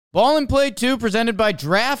Ball and Play 2 presented by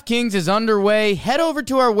DraftKings is underway. Head over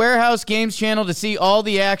to our Warehouse Games channel to see all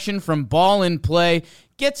the action from Ball and Play.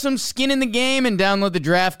 Get some skin in the game and download the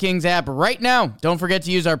DraftKings app right now. Don't forget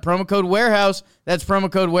to use our promo code Warehouse. That's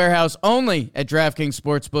promo code Warehouse only at DraftKings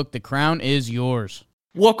Sportsbook. The crown is yours.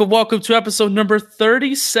 Welcome to episode number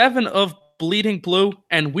 37 of Bleeding Blue,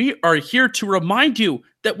 and we are here to remind you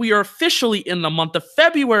that we are officially in the month of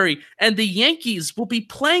February, and the Yankees will be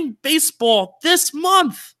playing baseball this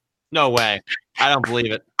month. No way. I don't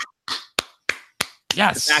believe it.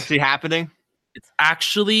 Yes. It's actually happening? It's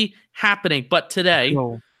actually happening. But today,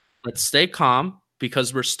 let's stay calm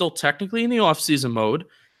because we're still technically in the off-season mode.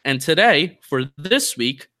 And today, for this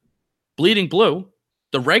week, Bleeding Blue,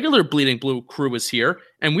 the regular Bleeding Blue crew is here,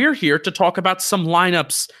 and we're here to talk about some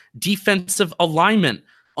lineups, defensive alignment.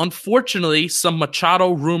 Unfortunately, some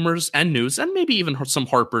Machado rumors and news, and maybe even some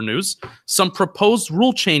Harper news, some proposed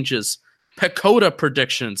rule changes, PECOTA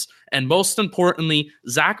predictions, and most importantly,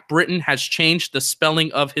 Zach Britton has changed the spelling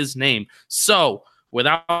of his name. So,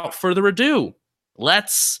 without further ado,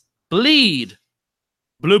 let's bleed.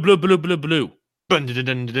 Blue, blue, blue, blue, blue.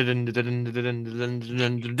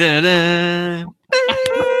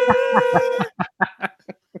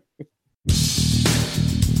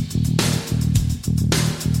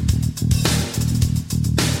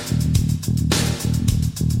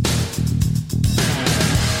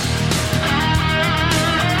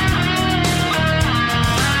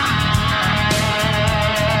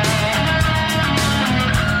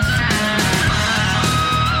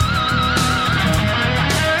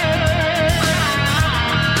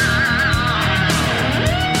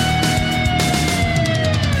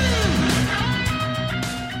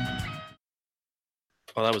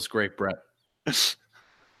 Oh, that was great, Brett.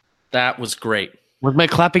 That was great. Was my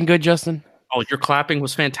clapping good, Justin? Oh, your clapping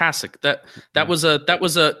was fantastic. That was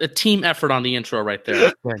a team effort on the intro right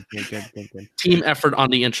there. Good. Team effort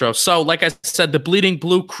on the intro. So, like I said, the Bleeding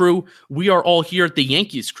Blue crew, we are all here. The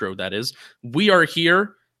Yankees crew, that is. We are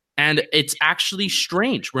here, and it's actually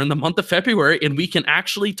strange. We're in the month of February, and we can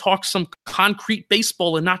actually talk some concrete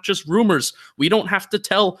baseball and not just rumors. We don't have to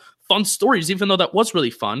tell fun stories, even though that was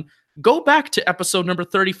really fun. Go back to episode number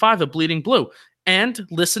 35 of Bleeding Blue and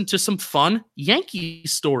listen to some fun Yankee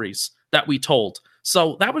stories that we told.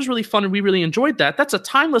 So that was really fun, and we really enjoyed that. That's a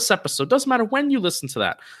timeless episode. Doesn't matter when you listen to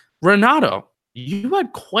that. Renato, you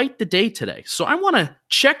had quite the day today. So I want to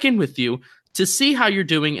check in with you to see how you're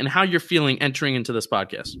doing and how you're feeling entering into this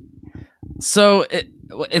podcast. So,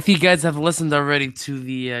 if you guys have listened already to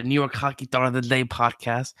the New York Hockey Thought of the Day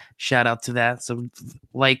podcast, shout out to that. So,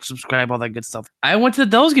 like, subscribe, all that good stuff. I went to the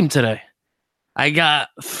Devils game today. I got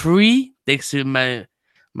free, thanks to my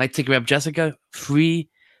ticket rep Jessica, free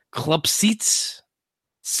club seats,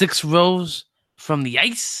 6 rows from the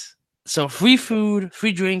ice. So, free food,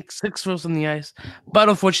 free drink, 6 rows from the ice. But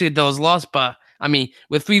unfortunately, the Devils lost. But, I mean,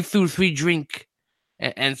 with free food, free drink,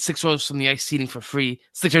 and 6 rows from the ice seating for free,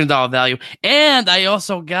 $600 value. And I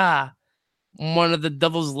also got one of the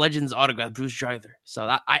Devils Legends autograph, Bruce Driver. So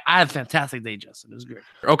I had a fantastic day, Justin. It was great.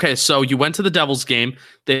 Okay, so you went to the Devils game.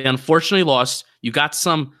 They unfortunately lost. You got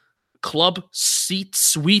some club seats,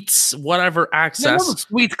 suites, whatever access. No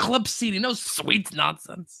suites, club seating, no suites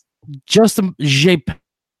nonsense. Justin J.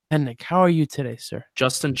 Pennick, how are you today, sir?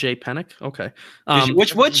 Justin J. Pennick? Okay.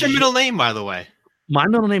 What's your middle name, by the way? My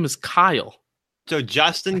middle name is Kyle. So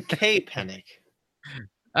Justin K. Pennick.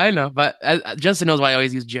 I know, but Justin knows why I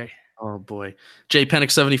always use J. Oh boy, J Pennick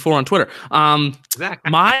 74 on Twitter. Exactly.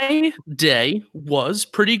 My day was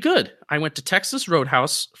pretty good. I went to Texas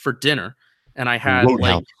Roadhouse for dinner, and I had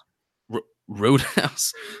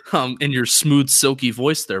Roadhouse. In your smooth, silky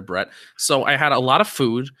voice there, Brett. So I had a lot of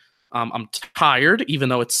food. I'm tired, even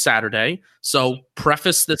though it's Saturday. So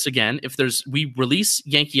preface this again. We release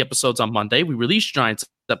Yankee episodes on Monday. We release Giants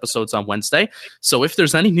episodes on Wednesday. So if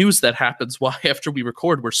there's any news that happens after we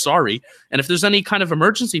record, we're sorry. And if there's any kind of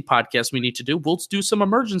emergency podcast we need to do, we'll do some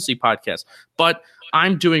emergency podcasts. But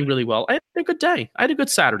I'm doing really well. I had a good day. I had a good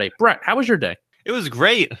Saturday. Brett, how was your day? It was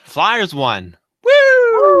great. Flyers won.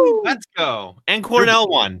 Woo! Let's go. And Cornell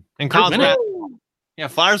won. And Colorado. Yeah,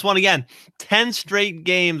 Flyers won again. 10 straight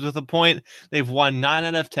games with a point. They've won 9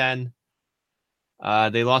 out of 10.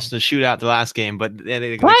 They lost in a shootout the last game, but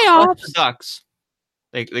they crushed the Ducks.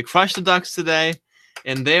 They crushed the Ducks today,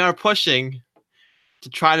 and they are pushing to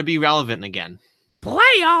try to be relevant again.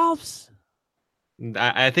 Playoffs.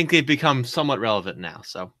 I think they've become somewhat relevant now,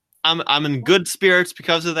 so I'm in good spirits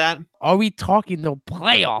because of that. Are we talking the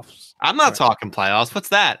playoffs? I'm not talking playoffs. What's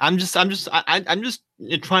that? I'm just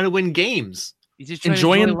trying to win games. He's just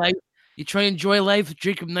enjoying life. You try to enjoy life,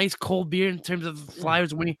 drink a nice cold beer in terms of the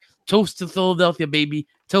Flyers winning. Toast to Philadelphia, baby.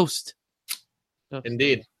 Toast.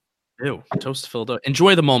 Indeed. Ew, toast Philadelphia.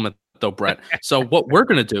 Enjoy the moment, though, Brett. So what we're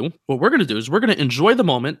gonna do is we're gonna enjoy the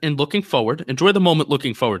moment and looking forward. Enjoy the moment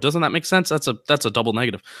looking forward. Doesn't that make sense? That's a double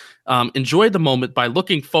negative. Enjoy the moment by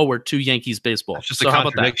looking forward to Yankees baseball. That's just so a how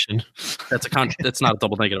about that? contradiction. That's not a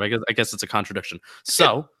double negative. I guess it's a contradiction.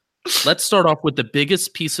 So let's start off with the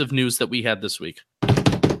biggest piece of news that we had this week.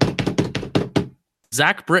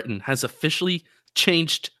 Zach Britton has officially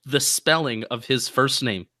changed the spelling of his first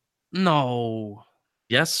name. No.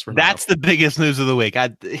 Yes, Renato. That's the biggest news of the week.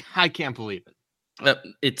 I can't believe it.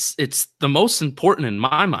 It's the most important in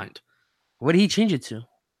my mind. What did he change it to?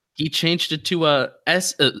 He changed it to a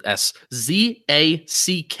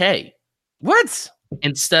ZACK What?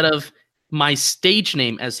 instead of my stage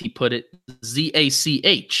name, as he put it,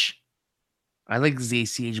 ZACH. I like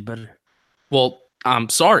ZACH better. Well, I'm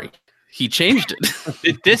sorry. He changed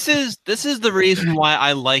it. This is the reason why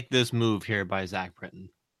I like this move here by Zach Britton.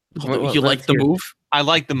 You like the move? I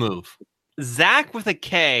like the move. Zach with a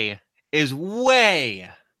K is way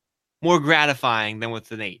more gratifying than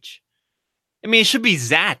with an H. I mean, it should be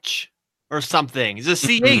Zach or something. It's a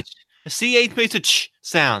CH. A CH makes a ch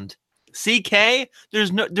sound. CK,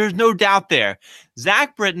 there's no doubt there.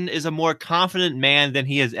 Zach Britton is a more confident man than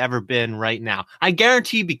he has ever been right now. I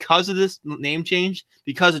guarantee because of this name change,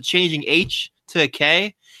 because of changing H to a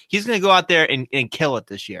K, he's going to go out there and kill it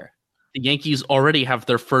this year. The Yankees already have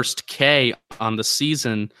their first K on the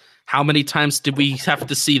season. How many times did we have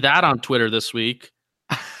to see that on Twitter this week?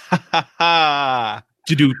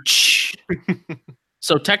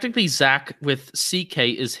 So technically, Zach with CK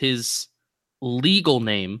is his legal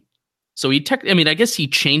name. So I guess he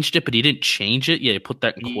changed it, but he didn't change it. Yeah, he put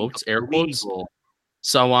that in quotes, air quotes.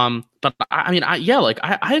 So, but I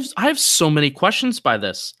have so many questions by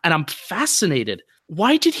this, and I'm fascinated.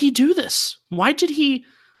 Why did he do this? Why didn't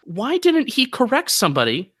he correct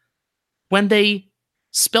somebody when they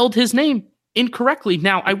spelled his name incorrectly?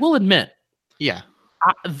 Now, I will admit, yeah,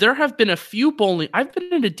 there have been a few I've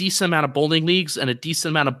been in a decent amount of bowling leagues and a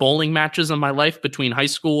decent amount of bowling matches in my life between high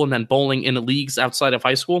school and then bowling in the leagues outside of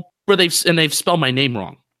high school where they've spelled my name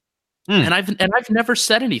wrong. And I've never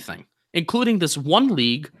said anything, including this one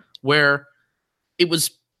league where it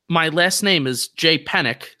was my last name is Jay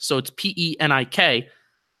Pennick, so it's Penik.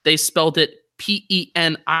 They spelled it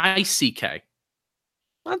Penick.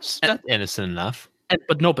 That's innocent enough.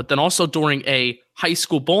 But then also during a high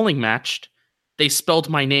school bowling match, they spelled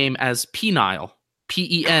my name as Penile,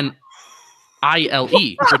 Penile,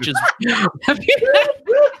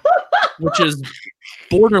 which is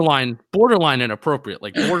borderline inappropriate,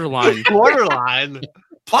 like borderline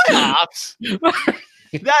playoffs.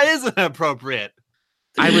 That isn't appropriate.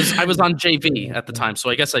 I was on JV at the time, so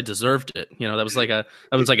I guess I deserved it. You know, that was like a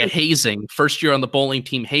hazing, first year on the bowling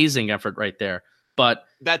team hazing effort right there. But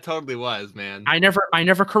that totally was, man. I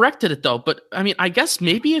never corrected it though. But I mean, I guess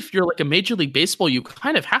maybe if you're like a Major League Baseball, you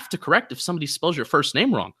kind of have to correct if somebody spells your first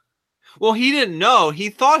name wrong. Well, he didn't know. He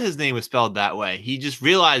thought his name was spelled that way. He just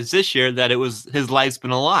realized this year that it was his life's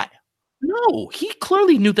been a lie. No, he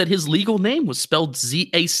clearly knew that his legal name was spelled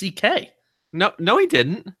ZACK. No, he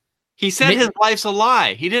didn't. He said his life's a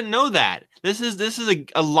lie. He didn't know that. This is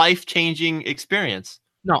a life-changing experience.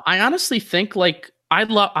 No, I honestly think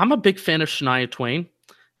I'm a big fan of Shania Twain,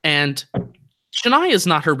 and Shania is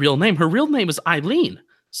not her real name. Her real name is Eileen.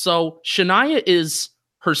 So Shania is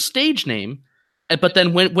her stage name, but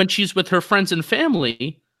then when she's with her friends and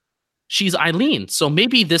family, she's Eileen. So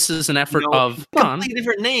maybe this is an effort of completely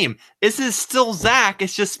different name. This is still Zach.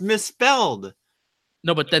 It's just misspelled.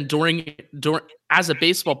 No, but then during as a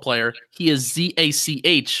baseball player, he is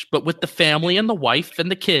ZACH, but with the family and the wife and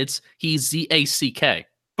the kids, he's ZACK.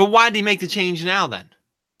 But why did he make the change now then?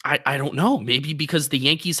 I don't know. Maybe because the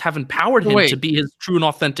Yankees have empowered him to be his true and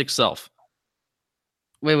authentic self.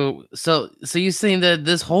 Wait. So you're saying that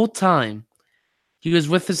this whole time he was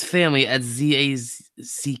with his family at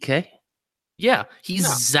ZACK? Yeah, he's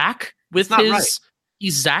Zach with his. Right.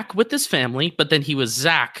 He's Zach with his family, but then he was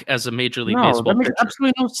Zach as a Major League Baseball that makes pitcher.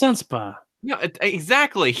 absolutely no sense, Pa. No,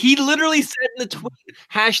 exactly. He literally said in the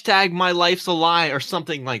tweet, #my life's a lie or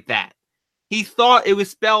something like that. He thought it was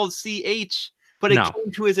spelled CH, but it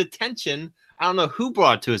came to his attention. I don't know who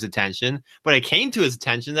brought it to his attention, but it came to his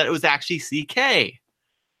attention that it was actually CK.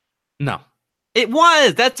 No. It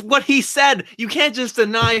was. That's what he said. You can't just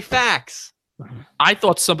deny facts. I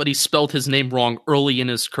thought somebody spelled his name wrong early in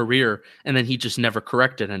his career, and then he just never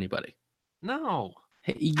corrected anybody. No.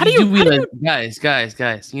 Hey,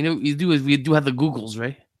 guys? You know, we do have the Googles,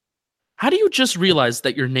 right? How do you just realize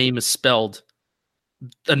that your name is spelled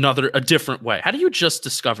a different way? How do you just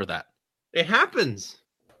discover that? It happens.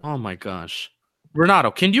 Oh my gosh.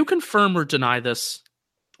 Renato, can you confirm or deny this?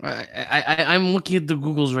 I'm looking at the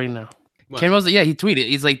Googles right now. What? Ken Rose, yeah, he tweeted.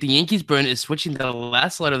 He's like, the Yankees burn is switching the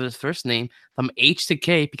last letter of his first name from H to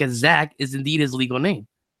K because Zach is indeed his legal name.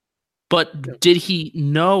 But did he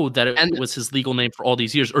know that it And- was his legal name for all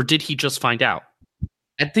these years, or did he just find out?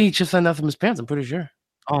 I think he just found out from his parents. I'm pretty sure.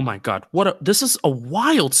 Oh my God! This is a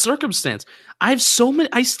wild circumstance. I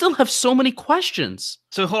still have so many questions.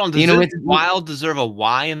 So hold on. Does this Wild deserve a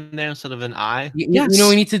Y in there instead of an I? You know what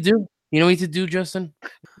we need to do? You know what we need to do, Justin?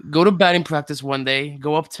 Go to batting practice one day,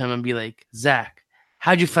 go up to him and be like, Zach,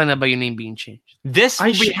 how'd you find out about your name being changed? This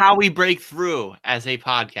will be how we break through as a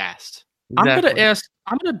podcast. Exactly.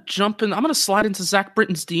 I'm gonna slide into Zach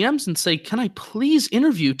Britton's DMs and say, can I please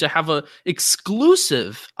interview to have a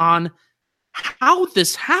exclusive on how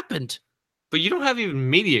this happened? But you don't have even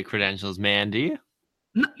media credentials, man, do you?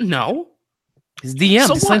 No. His DMs.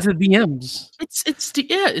 So He sends the DMs.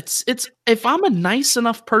 It's if I'm a nice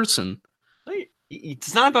enough person.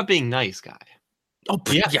 It's not about being nice, guy. Oh,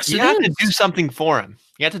 yeah, yes, you have to do something for him.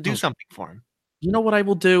 You have to do something for him. You know what I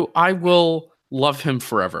will do? I will love him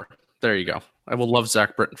forever. There you go. I will love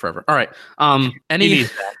Zach Britton forever. All right. Any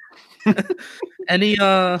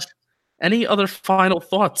other final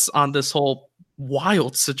thoughts on this whole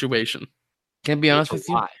wild situation? Can I be honest with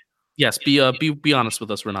you? Yes, be honest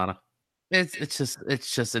with us, Renata.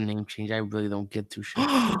 It's just a name change. I really don't get too sure.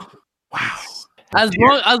 Wow. As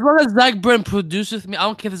long as Zach Britton produces me, I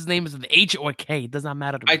don't care if his name is an H or a K. It does not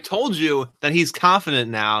matter to me. I told you that he's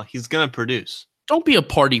confident now. He's gonna produce. Don't be a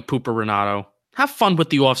party pooper, Renato. Have fun with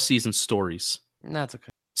the off-season stories. That's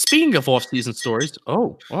okay. Speaking of off-season stories,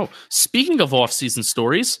 speaking of off-season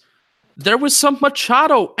stories, there was some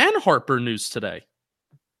Machado and Harper news today.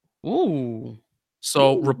 Ooh.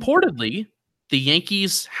 So reportedly, the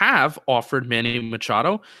Yankees have offered Manny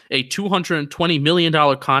Machado a $220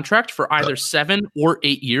 million contract for either 7 or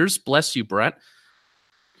 8 years. Bless you, Brett.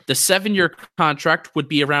 The 7-year contract would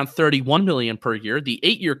be around $31 million per year. The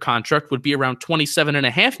 8-year contract would be around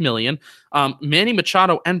 $27.5 million. Manny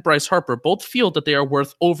Machado and Bryce Harper both feel that they are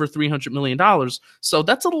worth over $300 million. So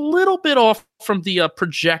that's a little bit off from the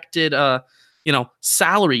projected,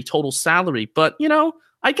 salary, total salary. But,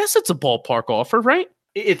 I guess it's a ballpark offer, right?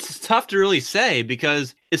 It's tough to really say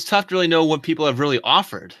because it's tough to really know what people have really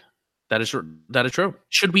offered. That is true.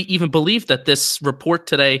 Should we even believe that this report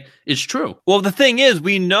today is true? Well, the thing is,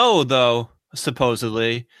 we know, though,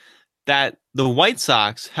 supposedly, that the White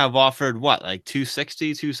Sox have offered, like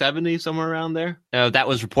 260, 270, somewhere around there? That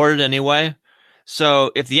was reported anyway.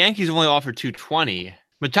 So if the Yankees only offered 220,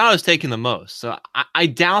 Machado's taking the most. So I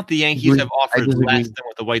doubt the Yankees have offered less than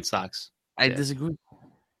what the White Sox did. Disagree.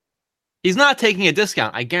 He's not taking a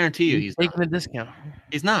discount. I guarantee you he's taking not. a discount.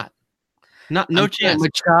 He's not. No chance.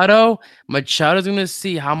 Machado's going to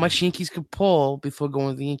see how much Yankees could pull before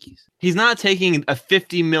going to the Yankees. He's not taking a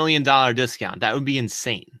 $50 million discount. That would be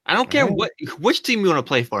insane. I don't care which team you want to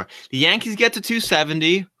play for. The Yankees get to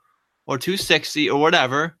 270 or 260 or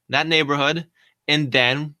whatever, that neighborhood, and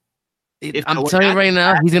then I'm telling you right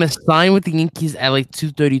now, he's going to sign with the Yankees at like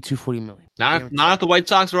 230, 240 million. Not if the White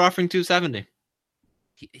Sox are offering 270.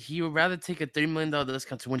 He would rather take a $30 million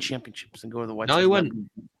discount to win championships and go to the White Sox. No, he wouldn't.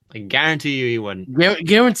 I guarantee you he wouldn't.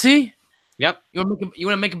 Guarantee? Yep. You want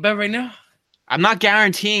to make a bet right now? I'm not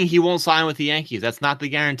guaranteeing he won't sign with the Yankees. That's not the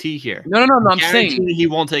guarantee here. No. I'm saying he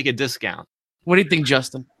won't take a discount. What do you think,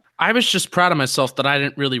 Justin? I was just proud of myself that I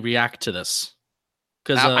didn't really react to this.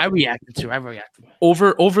 Because I reacted to.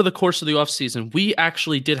 Over the course of the offseason, we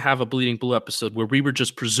actually did have a Bleeding Blue episode where we were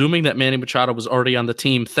just presuming that Manny Machado was already on the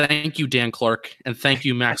team. Thank you, Dan Clark, and thank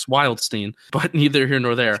you, Max Wildstein. But neither here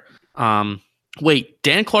nor there. Wait,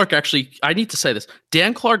 Dan Clark actually, I need to say this.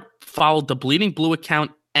 Dan Clark followed the Bleeding Blue account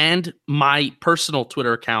and my personal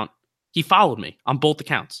Twitter account. He followed me on both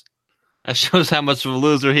accounts. That shows how much of a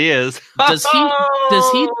loser he is.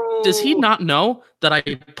 Does he not know that I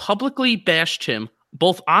publicly bashed him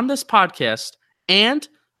both on this podcast and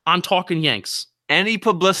on Talking Yanks? Any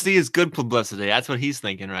publicity is good publicity. That's what he's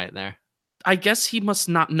thinking right there. I guess he must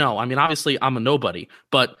not know. I mean, obviously I'm a nobody,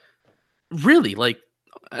 but really,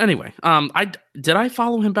 anyway, did I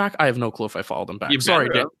follow him back? I have no clue if I followed him back.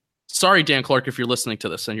 Sorry, Dan Clark, if you're listening to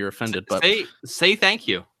this and you're offended, but say thank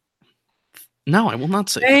you. No, I will not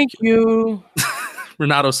say thank you.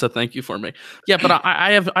 Renato said thank you for me. Yeah, but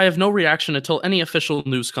I have no reaction until any official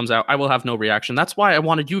news comes out. I will have no reaction. That's why I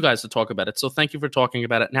wanted you guys to talk about it. So thank you for talking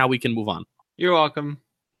about it. Now we can move on. You're welcome.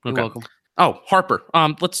 Okay. You're welcome. Oh, Harper.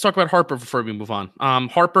 Let's talk about Harper before we move on.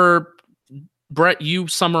 Harper, Brett, you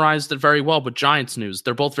summarized it very well with Giants news.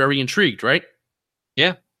 They're both very intrigued, right?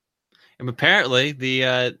 Yeah. And apparently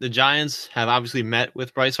the Giants have obviously met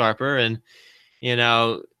with Bryce Harper, and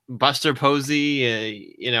Buster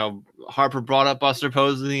Posey. Harper brought up Buster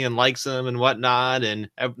Posey and likes him and whatnot, and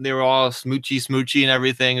they were all smoochy and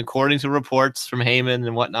everything, according to reports from Heyman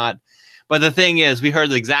and whatnot. But the thing is, we heard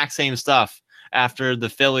the exact same stuff after the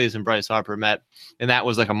Phillies and Bryce Harper met, and that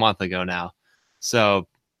was like a month ago now. So,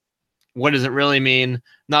 what does it really mean?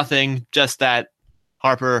 Nothing. Just that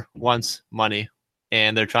Harper wants money,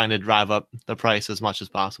 and they're trying to drive up the price as much as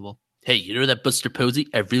possible. Hey, you know that Buster Posey?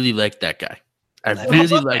 I really like that guy. I really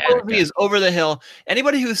like that guy. He is over the hill.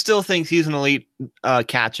 Anybody who still thinks he's an elite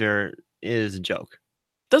catcher is a joke.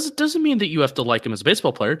 Doesn't mean that you have to like him as a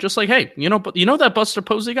baseball player. Just like, hey, that Buster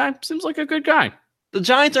Posey guy seems like a good guy. The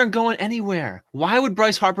Giants aren't going anywhere. Why would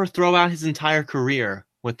Bryce Harper throw out his entire career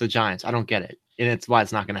with the Giants? I don't get it. And it's why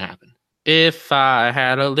it's not going to happen. If I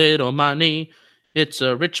had a little money, it's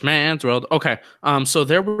a rich man's world. Okay. So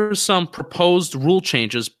there were some proposed rule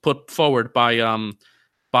changes put forward by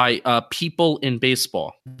people in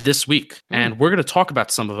baseball this week, and we're going to talk about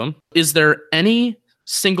some of them. Is there any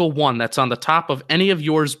single one that's on the top of any of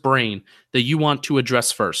yours brain that you want to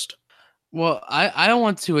address first? Well, I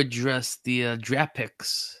want to address the draft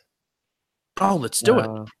picks. Oh, let's do it.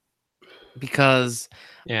 Because,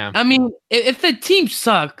 yeah, I mean, if the team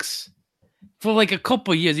sucks for like a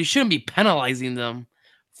couple of years, you shouldn't be penalizing them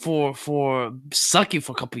for sucking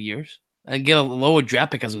for a couple of years and get a lower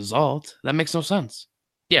draft pick as a result. That makes no sense.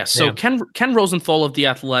 Yeah, so Ken Rosenthal of The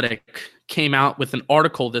Athletic came out with an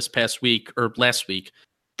article this past week or last week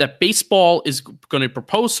that baseball is going to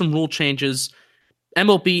propose some rule changes.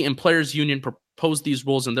 MLB and Players Union proposed these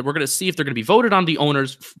rules, and that we're going to see if they're going to be voted on the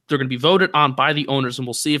owners. They're going to be voted on by the owners, and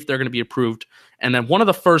we'll see if they're going to be approved. And then one of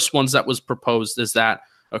the first ones that was proposed is that,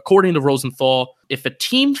 according to Rosenthal, if a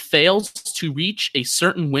team fails to reach a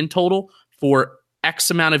certain win total for X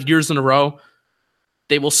amount of years in a row,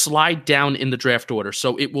 they will slide down in the draft order.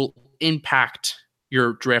 So it will impact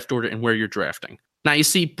your draft order and where you're drafting. Now, you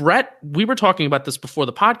see, Brett, we were talking about this before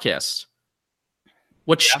the podcast.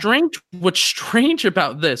 What's strange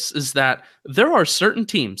about this is that there are certain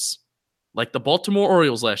teams, like the Baltimore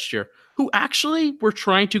Orioles last year, who actually were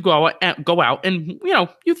trying to go out and,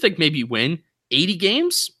 you think maybe win 80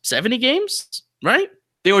 games, 70 games, right?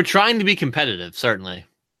 They were trying to be competitive, certainly.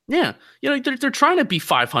 Yeah. They're trying to be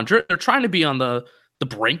 500. They're trying to be on the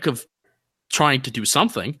brink of trying to do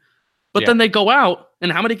something. But then they go out,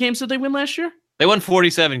 and how many games did they win last year? They won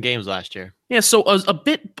 47 games last year. Yeah, so a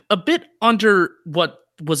bit under what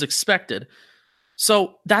was expected.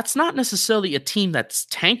 So that's not necessarily a team that's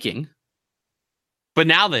tanking. But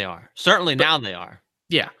now they are. Certainly now they are.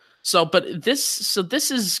 Yeah. So this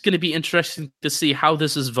is going to be interesting to see how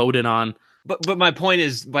this is voted on. But my point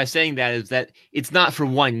is, by saying that, is that it's not for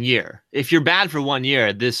 1 year. If you're bad for 1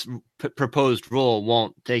 year, this proposed rule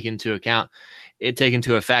won't take into effect.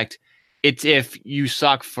 It's if you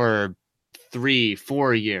suck for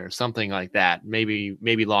 3-4 years, something like that, maybe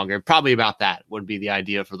longer. Probably about that would be the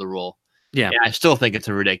idea for the rule. Yeah, and I still think it's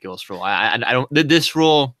a ridiculous rule. I don't. This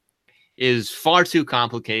rule is far too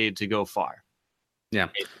complicated to go far. Yeah.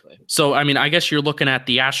 Basically. So I mean, I guess you're looking at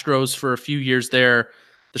the Astros for a few years there,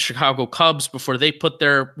 the Chicago Cubs before they put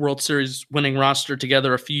their World Series winning roster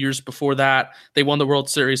together a few years before that. They won the World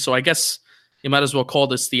Series. So I guess you might as well call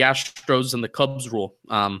this the Astros and the Cubs rule,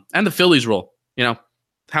 and the Phillies rule.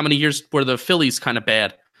 How many years were the Phillies kind of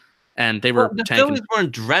bad? And they were the tanking. Phillies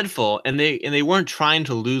weren't dreadful, and they weren't trying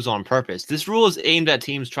to lose on purpose. This rule is aimed at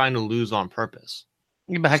teams trying to lose on purpose.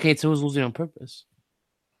 Yeah, but how can you tell who's losing on purpose?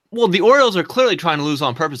 Well, the Orioles are clearly trying to lose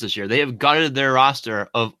on purpose this year. They have gutted their roster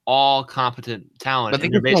of all competent talent,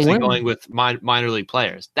 and they're basically going with minor league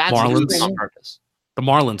players. That's losing on purpose. The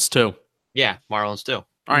Marlins too. Yeah, Marlins too.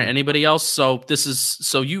 All right. Anybody else? So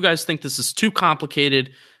you guys think this is too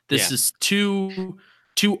complicated? This is too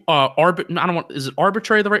I don't want. Is it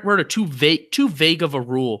arbitrary the right word, or too vague of a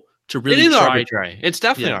rule to really? It is arbitrary. It's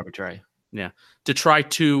definitely arbitrary. Yeah, to try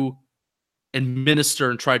to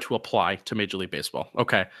administer and try to apply to Major League Baseball.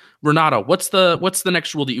 Okay, Renato, what's the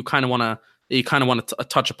next rule that you kind of want to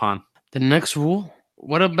touch upon? The next rule?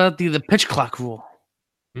 What about the pitch clock rule?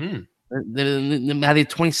 The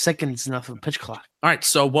 20 seconds enough of a pitch clock. All right.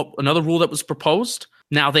 So another rule that was proposed?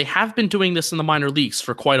 Now they have been doing this in the minor leagues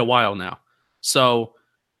for quite a while now. So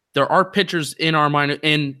there are pitchers in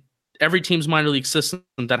every team's minor league system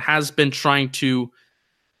that has been trying to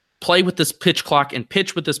play with this pitch clock and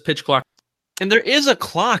pitch with this pitch clock. And there is a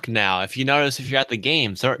clock now. If you notice, if you're at the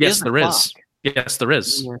games, there is. Yes, there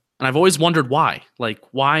is. Yeah. And I've always wondered why. Like,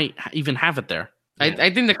 why even have it there?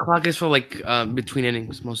 I think the clock is for between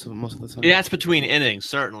innings most of the time. Yeah, it's between innings,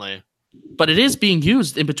 certainly. But it is being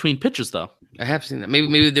used in between pitches, though. I have seen that.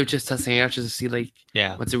 Maybe they're just testing it out just to see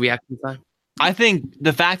what's the reaction time. I think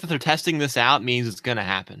the fact that they're testing this out means it's going to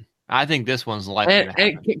happen. I think this one's likely to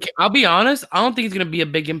happen. I'll be honest. I don't think it's going to be a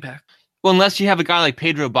big impact. Well, unless you have a guy like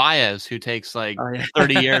Pedro Baez who takes 30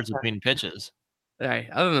 years between pitches. All right.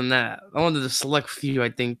 Other than that, I wanted to select few. I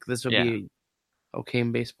think this would be okay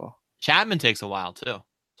in baseball. Chapman takes a while too.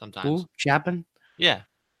 Sometimes. Who? Chapman? Yeah.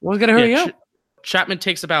 Well, he's got to hurry up. Chapman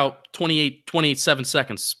takes about 27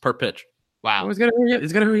 seconds per pitch. Wow. Well, he's got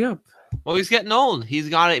to hurry up. Well, he's getting old. He's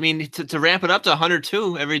got. I mean, to ramp it up to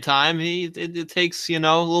 102 every time, it takes a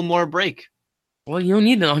little more break. Well, you don't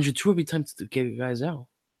need 102 every time to get guys out.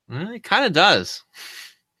 It kind of does.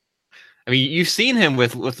 I mean, you've seen him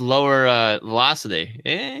with lower velocity.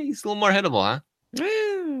 He's a little more hittable, huh?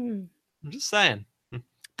 I'm just saying.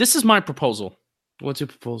 This is my proposal. What's your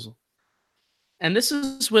proposal? And this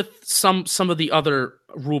is with some of the other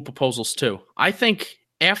rule proposals too. I think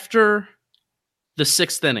after the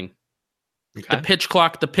 6th inning, the pitch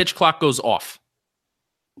clock goes off.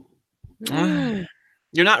 You're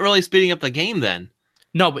not really speeding up the game then.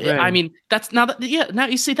 No, but right. I mean, now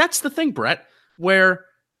you see, that's the thing, Brett, where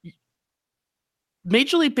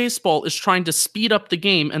Major League Baseball is trying to speed up the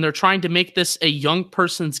game and they're trying to make this a young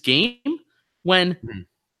person's game when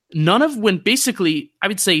basically, I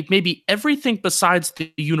would say maybe everything besides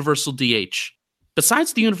the universal DH.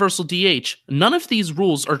 Besides the universal DH, none of these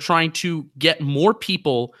rules are trying to get more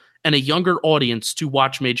people and a younger audience to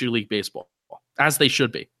watch Major League Baseball, as they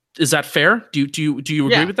should be. Is that fair? Do you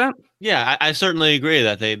agree with that? Yeah, I certainly agree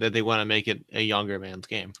that they want to make it a younger man's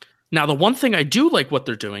game. Now, the one thing I do like what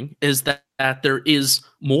they're doing is that there is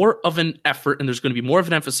more of an effort and there's going to be more of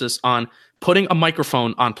an emphasis on putting a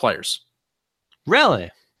microphone on players.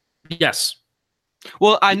 Really? Yes.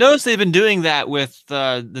 Well, I noticed they've been doing that with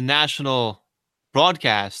the national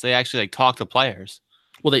broadcast. They actually talk to players.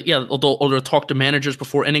 Well, they'll talk to managers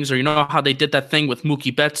before innings, or you know how they did that thing with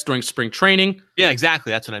Mookie Betts during spring training? Yeah,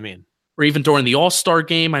 exactly. That's what I mean. Or even during the All-Star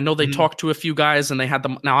game. I know they talked to a few guys and they had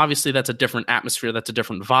them. Now, obviously, that's a different atmosphere. That's a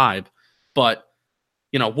different vibe. But,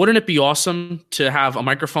 wouldn't it be awesome to have a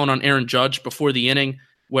microphone on Aaron Judge before the inning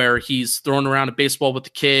where he's throwing around a baseball with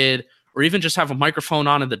the kid, or even just have a microphone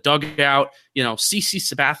on in the dugout? CC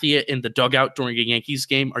Sabathia in the dugout during a Yankees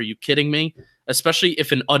game. Are you kidding me? Especially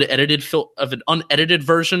if an unedited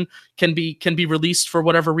version can be released for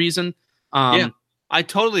whatever reason. Yeah, I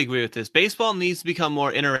totally agree with this. Baseball needs to become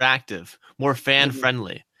more interactive, more fan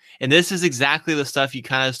friendly, and this is exactly the stuff you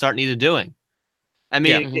kind of start needing doing. I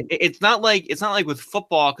mean, it's not like with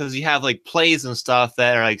football because you have plays and stuff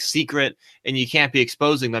that are secret and you can't be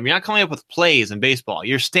exposing them. You're not coming up with plays in baseball.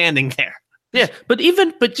 You're standing there. Yeah, but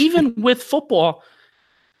even with football,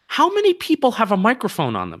 how many people have a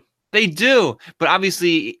microphone on them? They do, but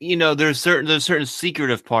obviously, there's a certain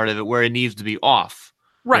secretive part of it where it needs to be off.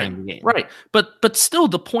 Right. But still,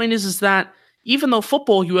 the point is that even though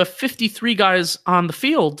football, you have 53 guys on the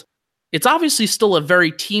field, it's obviously still a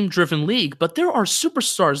very team-driven league. But there are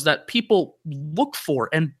superstars that people look for,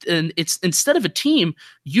 and it's instead of a team,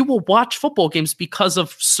 you will watch football games because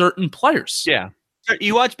of certain players. Yeah.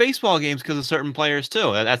 You watch baseball games because of certain players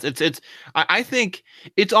too. I think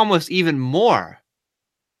it's almost even more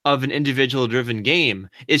of an individual-driven game.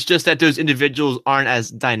 It's just that those individuals aren't as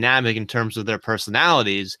dynamic in terms of their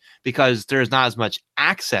personalities because there's not as much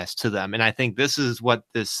access to them. And I think this is what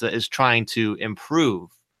this is trying to improve,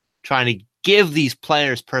 trying to give these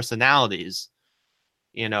players personalities,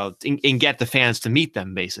 and get the fans to meet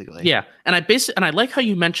them, basically. Yeah, and I like how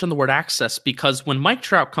you mentioned the word access because when Mike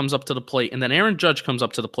Trout comes up to the plate and then Aaron Judge comes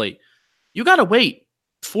up to the plate, you got to wait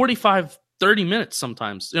 45, 30 minutes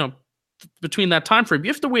sometimes, between that time frame.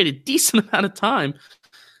 You have to wait a decent amount of time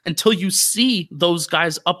until you see those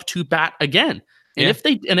guys up to bat again. And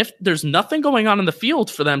if there's nothing going on in the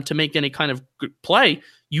field for them to make any kind of play,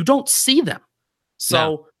 you don't see them.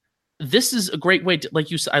 So this is a great way to,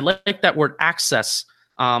 like you said, I like that word access.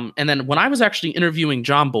 And then when I was actually interviewing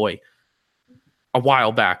John Boy a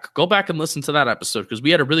while back, go back and listen to that episode because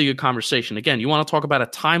we had a really good conversation. Again, you want to talk about a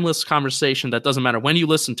timeless conversation that doesn't matter when you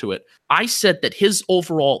listen to it. I said that his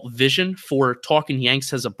overall vision for Talking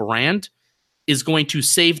Yanks as a brand is going to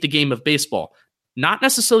save the game of baseball. Not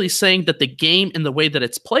necessarily saying that the game in the way that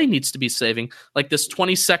it's played needs to be saving, like this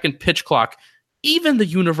 20-second pitch clock, even the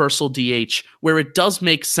universal DH, where it does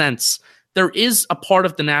make sense. There is a part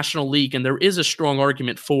of the National League, and there is a strong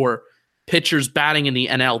argument for pitchers batting in the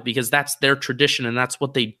NL because that's their tradition and that's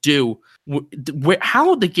what they do.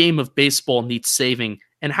 How the game of baseball needs saving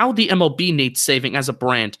and how the MLB needs saving as a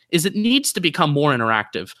brand is it needs to become more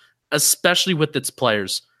interactive, especially with its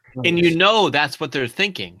players. And that's what they're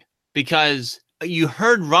thinking. because you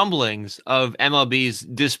heard rumblings of MLB's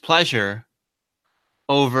displeasure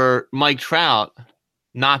over Mike Trout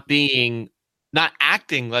not acting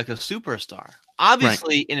like a superstar.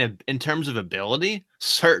 Obviously, in terms of ability,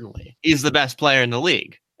 certainly he's the best player in the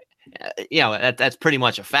league. That's pretty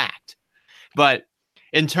much a fact. But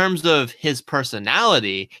in terms of his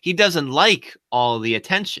personality, he doesn't like all the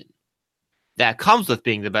attention that comes with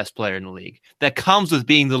being the best player in the league, that comes with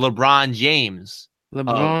being the LeBron James.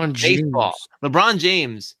 Baseball. LeBron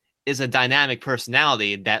James is a dynamic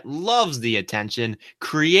personality that loves the attention,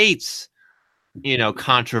 creates,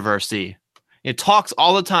 controversy. It talks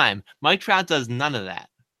all the time. Mike Trout does none of that.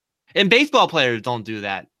 And baseball players don't do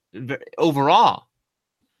that overall.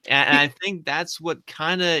 And I think that's what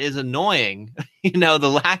kind of is annoying.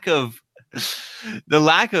 The lack of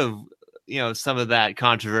some of that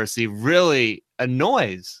controversy really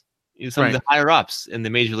annoys some of the higher ups in the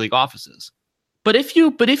major league offices. But if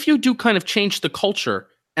you do kind of change the culture,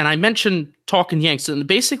 and I mentioned Talking Yanks, and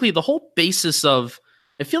basically the whole basis of,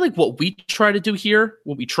 I feel like what we try to do here,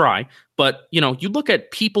 but you look at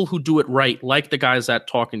people who do it right, like the guys at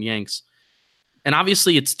Talking Yanks, and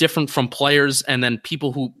obviously it's different from players, and then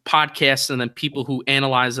people who podcast, and then people who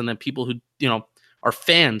analyze, and then people who are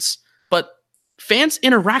fans. But fans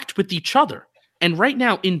interact with each other, and right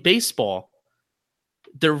now in baseball,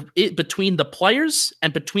 between the players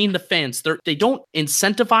and between the fans, they don't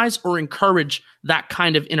incentivize or encourage that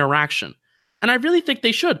kind of interaction. And I really think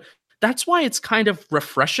they should. That's why it's kind of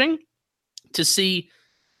refreshing to see,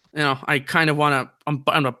 I kind of want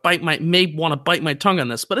to, may want to bite my tongue on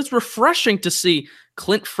this, but it's refreshing to see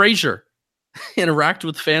Clint Frazier interact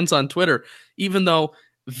with fans on Twitter, even though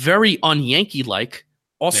very un-Yankee-like.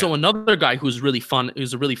 Also, another guy who's a really fun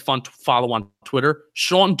to follow on Twitter,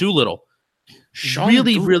 Sean Doolittle. He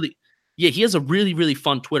has a really, really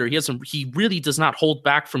fun Twitter. He really does not hold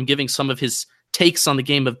back from giving some of his takes on the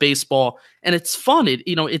game of baseball, and it's fun.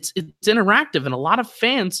 It's interactive, and a lot of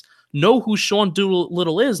fans know who Sean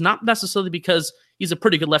Doolittle is, not necessarily because he's a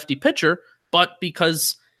pretty good lefty pitcher, but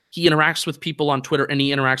because he interacts with people on Twitter and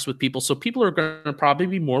he interacts with people. So people are going to probably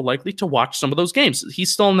be more likely to watch some of those games.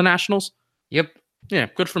 He's still in the Nationals. Yep. Yeah.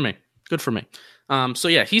 Good for me.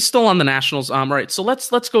 He's still on the Nationals. All right. So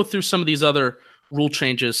let's go through some of these other rule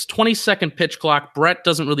changes. 20-second pitch clock. Brett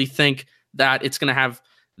doesn't really think that it's going to have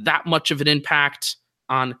that much of an impact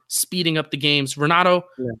on speeding up the games. Renato,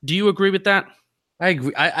 do you agree with that? I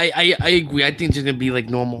agree. I agree. I think it's going to be like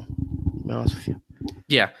normal, to be honest with you.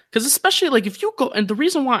 Yeah, because especially like if you go, and the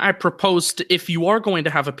reason why I proposed, if you are going to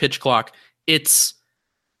have a pitch clock, it's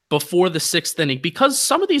before the 6th inning, because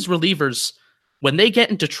some of these relievers, when they get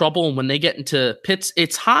into trouble and when they get into pits,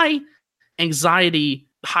 it's high anxiety,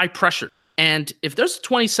 high pressure. And if there's a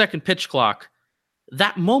 20-second pitch clock,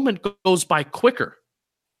 that moment goes by quicker.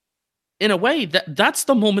 In a way, that's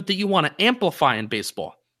the moment that you want to amplify in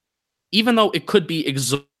baseball. Even though it could be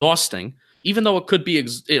exhausting, even though it could be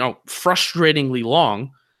frustratingly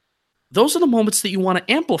long, those are the moments that you want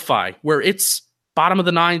to amplify, where it's bottom of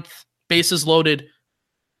the 9th, bases loaded,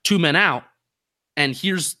 2 men out, and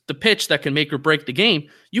here's the pitch that can make or break the game.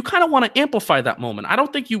 You kind of want to amplify that moment. I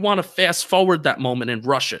don't think you want to fast forward that moment and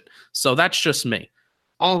rush it. So that's just me.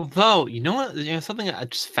 Although, you know what? Something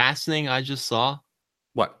just fascinating I just saw.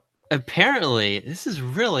 What? Apparently, this is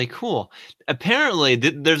really cool. Apparently,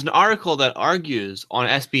 there's an article that argues on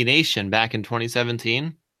SB Nation back in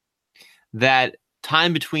 2017 that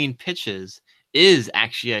time between pitches is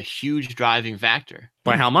actually a huge driving factor.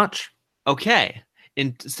 By how much? Okay.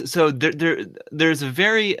 And so there's a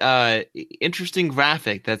very interesting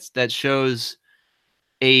graphic that shows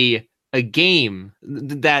a game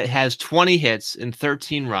that has 20 hits and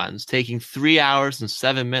 13 runs, taking 3 hours and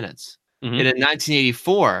 7 minutes. Mm-hmm. And in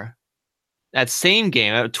 1984, that same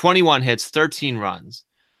game, 21 hits, 13 runs,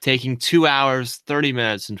 taking 2 hours, 30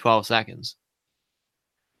 minutes, and 12 seconds.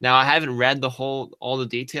 Now, I haven't read all the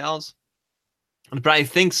details, but I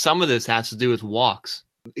think some of this has to do with walks.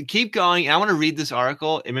 Keep going. I want to read this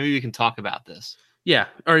article, and maybe we can talk about this. Yeah,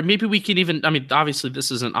 or maybe we can even, obviously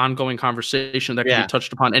this is an ongoing conversation that can be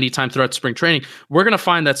touched upon anytime throughout spring training. We're going to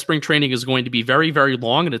find that spring training is going to be very, very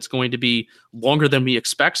long, and it's going to be longer than we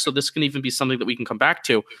expect. So this can even be something that we can come back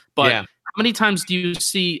to. But how many times do you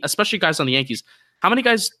see, especially guys on the Yankees, how many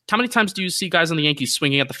times do you see guys on the Yankees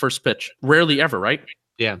swinging at the first pitch? Rarely ever, right?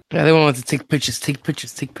 Yeah. Yeah, they want to take pictures.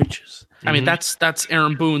 Mm-hmm. I mean, that's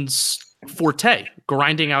Aaron Boone's forte,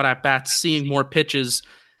 grinding out at bats, seeing more pitches.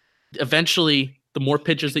 Eventually, the more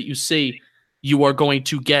pitches that you see, you are going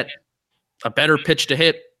to get a better pitch to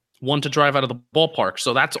hit, one to drive out of the ballpark.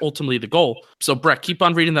 So that's ultimately the goal. So Brett, keep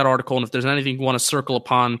on reading that article, and if there's anything you want to circle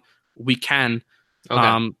upon, we can.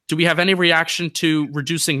 Okay. Do we have any reaction to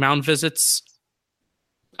reducing mound visits?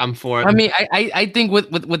 I'm for it. I mean, I think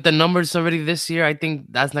with the numbers already this year, I think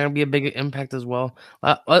that's not gonna be a big impact as well.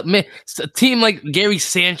 Man, a team like Gary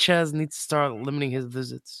Sanchez needs to start limiting his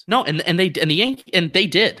visits. No, and they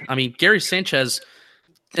did. I mean, Gary Sanchez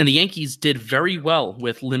and the Yankees did very well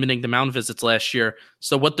with limiting the mound visits last year.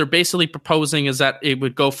 So what they're basically proposing is that it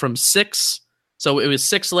would go from 6. So it was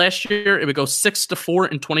 6 last year. It would go 6 to 4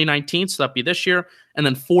 in 2019. So that'd be this year, and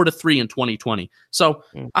then 4 to 3 in 2020. So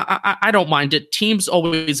I don't mind it. Teams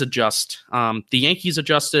always adjust. The Yankees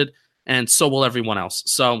adjusted, and so will everyone else.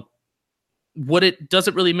 So does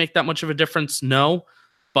it really make that much of a difference? No,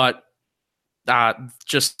 but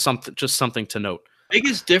just something to note.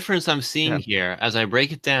 Biggest difference I'm seeing here as I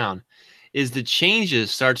break it down is the changes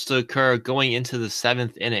starts to occur going into the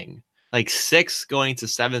 7th inning, like 6 going to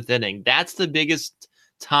 7th inning. That's the biggest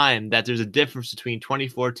time that there's a difference between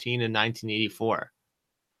 2014 and 1984.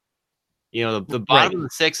 You know, the bottom of the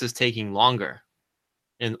 6 is taking longer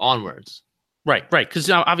and onwards. Right. Because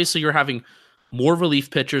now obviously you're having more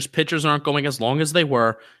relief pitchers. Pitchers aren't going as long as they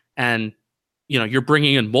were, and you're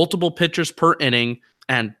bringing in multiple pitchers per inning.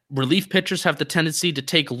 And relief pitchers have the tendency to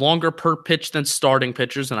take longer per pitch than starting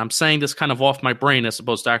pitchers. And I'm saying this kind of off my brain as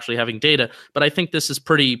opposed to actually having data, but I think this is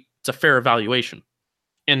it's a fair evaluation.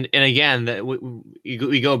 And again,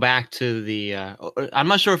 we go back to the, I'm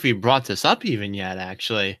not sure if we brought this up even yet,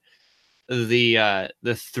 actually, the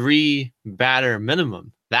 3 batter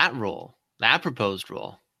minimum, that proposed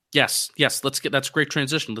rule. Yes. That's a great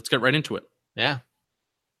transition. Let's get right into it. Yeah.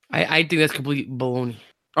 I think that's complete baloney.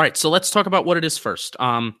 All right, so let's talk about what it is first.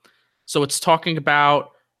 So it's talking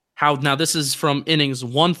about how now this is from innings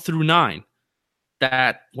 1 through 9,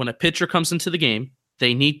 that when a pitcher comes into the game,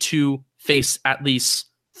 they need to face at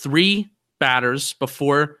least 3 batters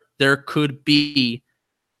before there could be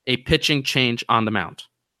a pitching change on the mound.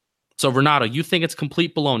 So Renato, you think it's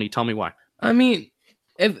complete baloney. Tell me why. I mean,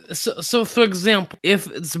 so for example, if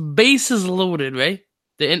it's bases loaded, right?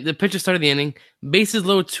 The pitcher started the inning, bases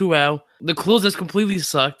loaded 2 out. The closer's completely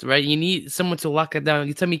sucked, right? You need someone to lock it down.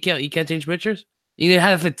 You tell me you can't change pitchers? You need to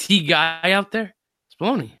have a fatigue guy out there? It's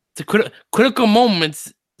baloney. It's a critical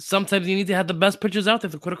moments. Sometimes you need to have the best pitchers out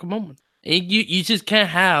there for critical moments. And you just can't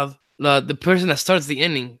have the person that starts the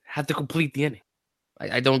inning have to complete the inning.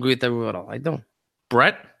 I don't agree with that rule at all. I don't.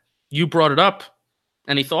 Brett, you brought it up.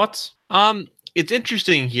 Any thoughts? It's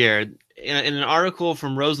interesting here. In an article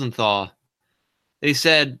from Rosenthal, they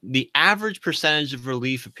said the average percentage of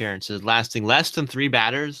relief appearances lasting less than 3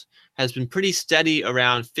 batters has been pretty steady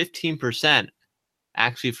around 15%,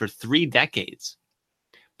 actually for 3 decades.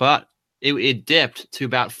 But it dipped to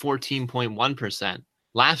about 14.1%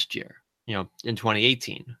 last year, in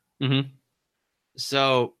 2018. Mm-hmm.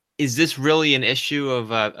 So is this really an issue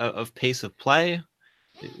of pace of play?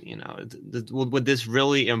 Would this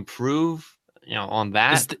really improve on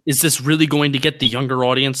that? Is this really going to get the younger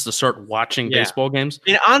audience to start watching baseball games?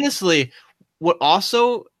 And honestly, what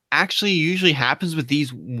also actually usually happens with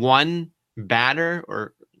these 1 batter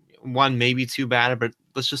or 1, maybe 2 batter, but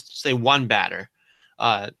let's just say 1 batter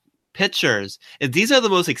pitchers, is these are the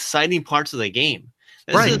most exciting parts of the game.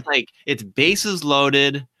 This is like, it's bases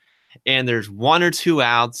loaded and there's 1 or 2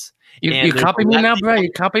 outs. You copy me now, bro?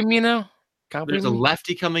 You copy me now? There's a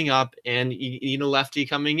lefty coming up and you need a lefty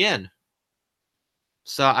coming in.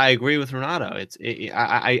 So I agree with Renato.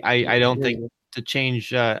 I don't think to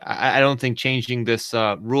change. I don't think changing this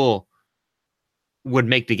rule would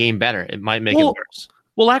make the game better. It might make it worse.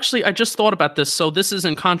 Well, actually, I just thought about this. So this is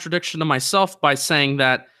in contradiction to myself by saying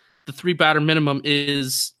that the 3 batter minimum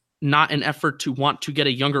is not an effort to want to get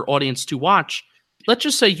a younger audience to watch. Let's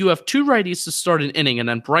just say you have 2 righties to start an inning, and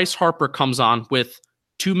then Bryce Harper comes on with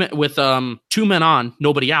 2 men on,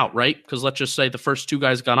 nobody out, right? Because let's just say the first 2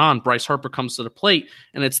 guys got on, Bryce Harper comes to the plate,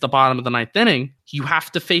 and it's the bottom of the 9th inning. You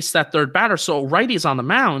have to face that 3rd batter. So righty's on the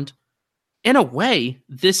mound. In a way,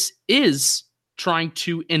 this is trying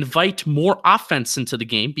to invite more offense into the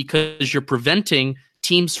game because you're preventing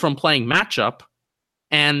teams from playing matchup,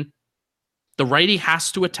 and the righty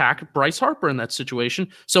has to attack Bryce Harper in that situation.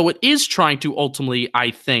 So it is trying to ultimately,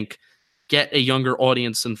 I think, get a younger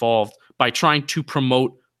audience involved by trying to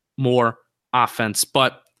promote more offense.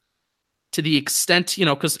 But to the extent,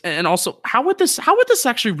 because, and also, how would this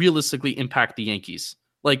actually realistically impact the Yankees?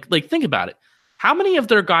 Like think about it. How many of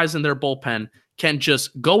their guys in their bullpen can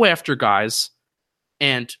just go after guys,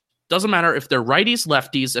 and doesn't matter if they're righties,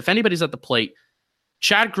 lefties, if anybody's at the plate,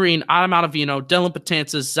 Chad Green, Adam Ottavino, Dylan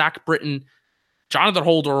Betances, Zach Britton, Jonathan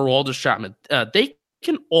Holder, or Aldis Chapman, they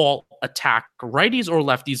can all attack righties or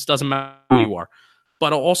lefties, doesn't matter who you are.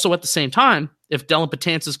 But also at the same time, if Dylan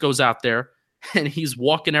Betances goes out there and he's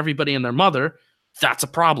walking everybody and their mother, that's a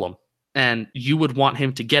problem. And you would want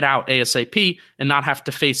him to get out ASAP and not have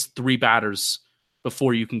to face 3 batters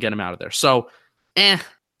before you can get him out of there. So,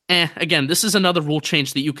 again, this is another rule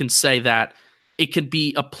change that you can say that it could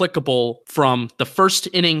be applicable from the first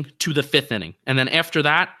inning to the 5th inning. And then after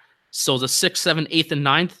that, so the 6th, 7th, 8th, and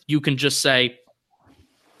 9th, you can just say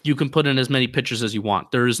you can put in as many pitchers as you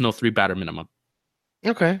want. There is no 3-batter minimum.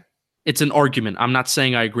 Okay. It's an argument. I'm not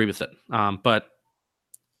saying I agree with it. But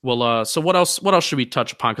well, so what else should we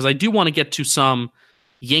touch upon? Because I do want to get to some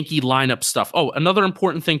Yankee lineup stuff. Oh, another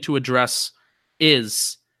important thing to address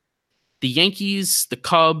is the Yankees, the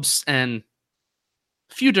Cubs, and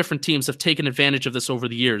a few different teams have taken advantage of this over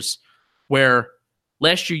the years, where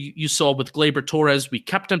last year you saw with Gleyber Torres, we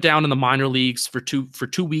kept him down in the minor leagues for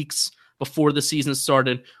two weeks before the season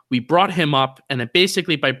started. We brought him up, and then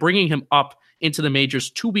basically by bringing him up into the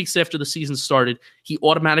majors 2 weeks after the season started, he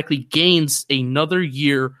automatically gains another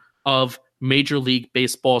year of Major League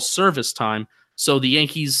Baseball service time. So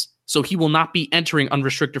he will not be entering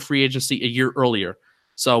unrestricted free agency a year earlier.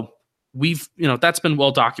 So that's been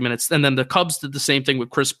well documented. And then the Cubs did the same thing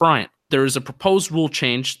with Chris Bryant. There is a proposed rule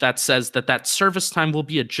change that says that service time will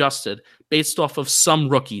be adjusted based off of some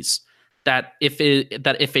rookies. That if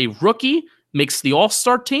a rookie makes the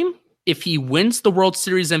All-Star team, if he wins the World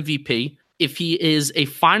Series MVP, if he is a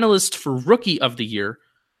finalist for Rookie of the Year,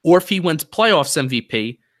 or if he wins playoffs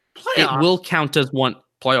MVP, it will count as one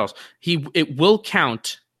playoffs. It will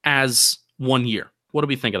count as 1 year. What do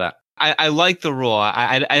we think of that? I like the rule.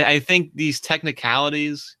 I think these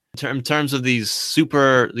technicalities in terms of these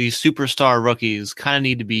superstar rookies kind of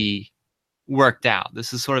need to be worked out.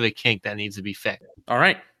 This is sort of a kink that needs to be fixed. All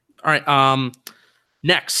right.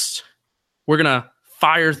 Next, we're gonna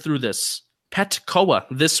fire through this. Petcoa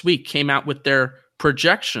this week came out with their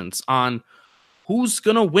projections on who's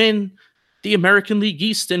going to win the American League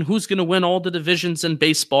East and who's going to win all the divisions in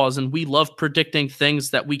baseballs. And we love predicting things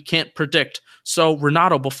that we can't predict. So,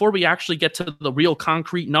 Renato, before we actually get to the real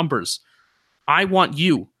concrete numbers, I want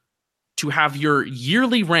you to have your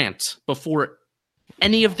yearly rant before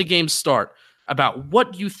any of the games start about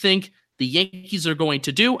what you think the Yankees are going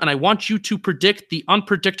to do. And I want you to predict the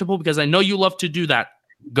unpredictable because I know you love to do that.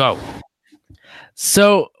 Go.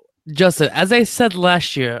 So, Justin, as I said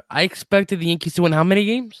last year, I expected the Yankees to win how many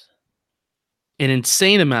games? An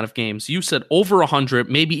insane amount of games. You said over 100,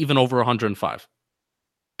 maybe even over 105.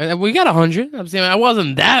 And we got 100. I'm saying I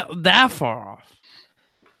wasn't that far off.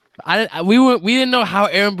 We didn't know how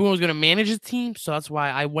Aaron Boone was going to manage his team, so that's why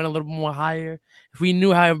I went a little more higher. If we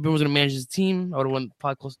knew how Aaron Boone was going to manage his team, I would have went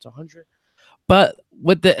probably closer to 100. But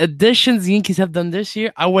with the additions the Yankees have done this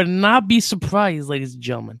year, I would not be surprised, ladies and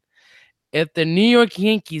gentlemen, if the New York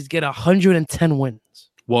Yankees get 110 wins.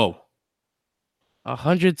 Whoa.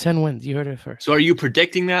 110 wins. You heard it first. So are you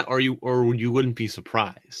predicting that or you wouldn't be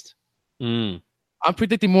surprised? I'm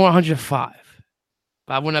predicting more 105.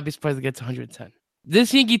 But I would not be surprised to get to 110.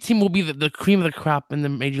 This Yankee team will be the cream of the crop in the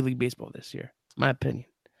Major League Baseball this year. My opinion.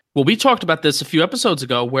 Well, we talked about this a few episodes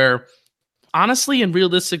ago where honestly and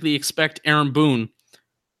realistically expect Aaron Boone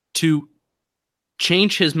to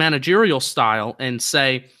change his managerial style and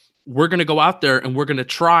say, we're going to go out there and we're going to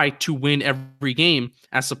try to win every game,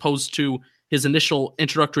 as opposed to his initial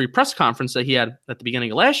introductory press conference that he had at the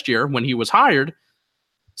beginning of last year when he was hired,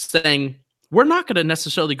 saying, we're not going to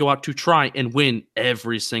necessarily go out to try and win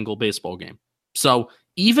every single baseball game. So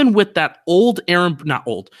even with that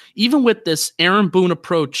even with this Aaron Boone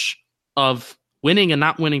approach of winning and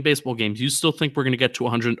not winning baseball games, you still think we're going to get to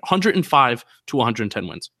 105 to 110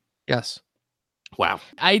 wins? Yes. Wow.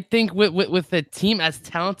 I think with a team as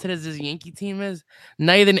talented as this Yankee team is,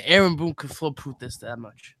 not even Aaron Boone could foolproof this that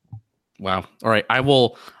much. Wow. All right.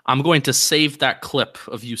 I'm going to save that clip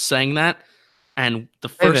of you saying that. And the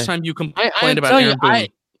first time you complained about Aaron Boone.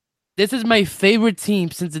 This is my favorite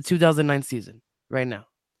team since the 2009 season right now.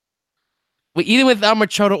 Either without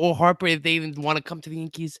Machado or Harper, if they even want to come to the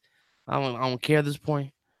Yankees, I don't care at this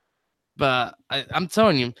point. But I'm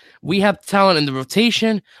telling you, we have talent in the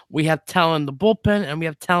rotation, we have talent in the bullpen, and we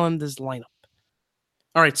have talent in this lineup.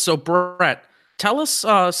 All right, so Brett, tell us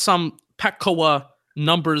some Petcoa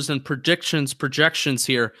numbers and projections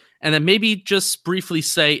here, and then maybe just briefly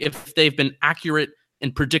say if they've been accurate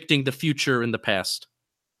in predicting the future in the past.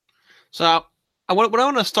 So what I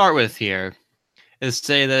want to start with here is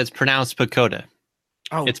say that it's pronounced Pacoda.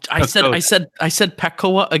 Oh, I said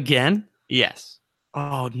Petcoa again? Yes.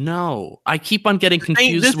 Oh no! I keep on getting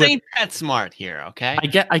confused. This ain't PetSmart here, okay?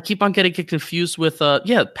 I keep on getting confused with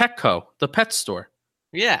Petco, the pet store.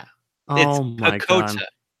 Yeah. Oh my god.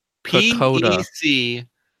 PECOTA.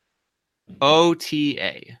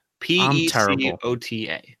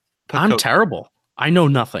 Pecota. I'm terrible. I know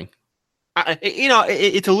nothing.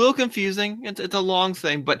 It's a little confusing. It's a long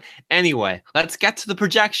thing, but anyway, let's get to the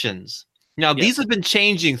projections. Now, these have been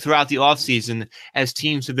changing throughout the offseason as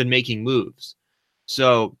teams have been making moves.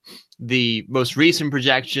 So the most recent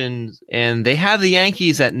projections, and they have the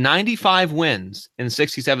Yankees at 95 wins and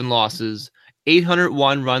 67 losses,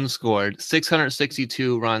 801 runs scored,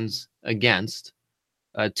 662 runs against,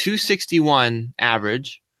 261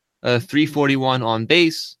 average, 341 on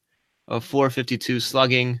base, 452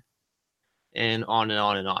 slugging, and on and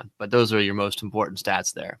on and on. But those are your most important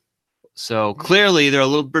stats there. So clearly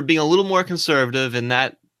they're being a little more conservative, and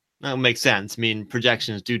that makes sense. I mean,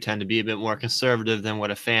 projections do tend to be a bit more conservative than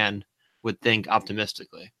what a fan would think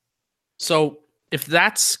optimistically. So if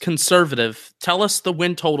that's conservative, tell us the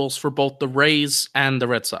win totals for both the Rays and the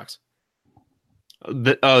Red Sox.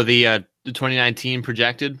 The 2019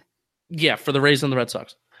 projected? Yeah, for the Rays and the Red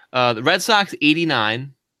Sox. The Red Sox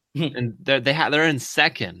 89. And they're in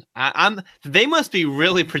second. They must be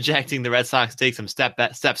really projecting the Red Sox take some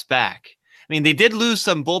steps back. I mean, they did lose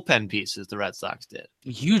some bullpen pieces. The Red Sox did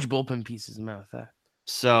Huge bullpen pieces, as a matter of fact.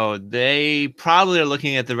 So they probably are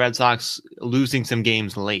looking at the Red Sox losing some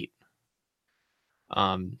games late,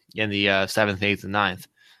 in the 7th, 8th, and 9th.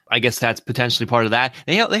 I guess that's potentially part of that.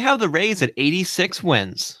 They have the Rays at 86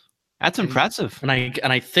 wins. That's impressive. And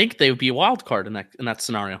I think they would be a wild card in that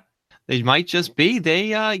scenario. They might just be. They'd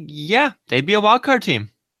be a wild card team.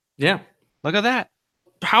 Yeah. Look at that.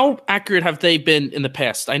 How accurate have they been in the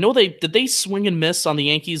past? I know they swing and miss on the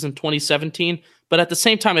Yankees in 2017, but at the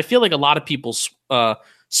same time, I feel like a lot of people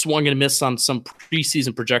swung and missed on some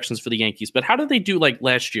preseason projections for the Yankees. But how did they do like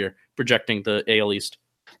last year projecting the AL East?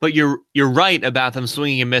 But you're right about them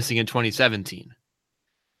swinging and missing in 2017.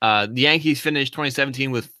 The Yankees finished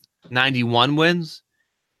 2017 with 91 wins,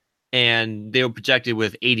 and they were projected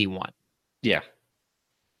with 81. Yeah.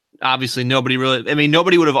 Obviously, nobody would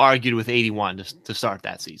have argued with 81 to start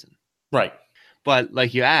that season. Right. But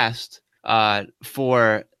like you asked,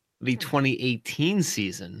 for the 2018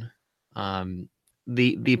 season, the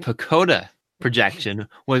PECOTA projection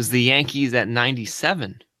was the Yankees at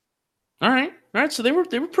 97. All right. So they were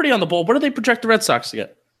pretty on the ball. What do they project the Red Sox to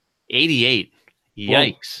get? 88.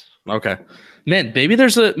 Yikes. Well, okay. Man, maybe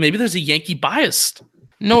there's a Yankee bias.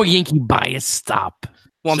 No Yankee bias. Stop.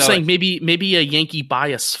 Well, I'm saying maybe a Yankee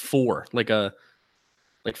bias for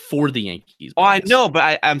for the Yankees. Oh, I know,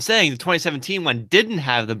 but I'm saying the 2017 one didn't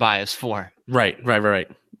have the bias for. Right. Well,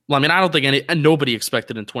 I mean, I don't think nobody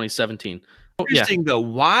expected in 2017. Interesting though.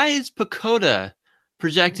 Why is PECOTA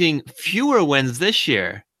projecting fewer wins this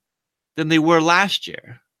year than they were last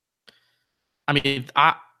year? I mean,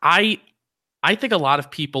 I think a lot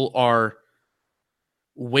of people are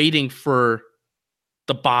waiting for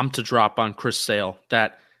the bomb to drop on Chris Sale,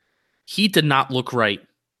 that he did not look right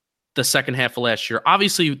the second half of last year.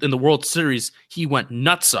 Obviously, in the World Series, he went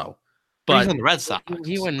nutso. But he's on the Red Sox.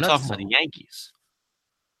 He went We're nutso. talking about the Yankees.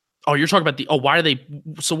 Oh, you're talking about why are they?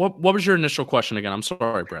 So what was your initial question again? I'm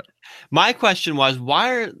sorry, Brett. My question was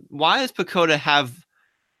why does PECOTA have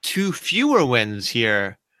 2 fewer wins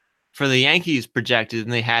here for the Yankees projected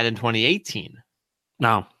than they had in 2018?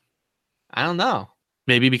 No, I don't know.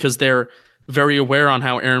 Maybe because they're very aware on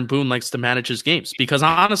how Aaron Boone likes to manage his games. Because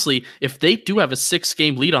honestly, if they do have a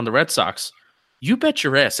 6-game lead on the Red Sox, you bet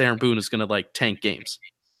your ass Aaron Boone is going to tank games.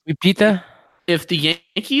 Repeat that. If the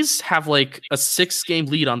Yankees have a 6-game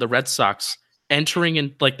lead on the Red Sox entering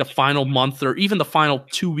in the final month or even the final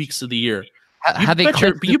 2 weeks of the year,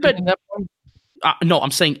 no,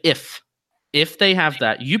 I'm saying if they have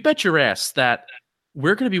that, you bet your ass that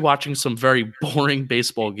we're going to be watching some very boring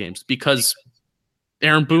baseball games because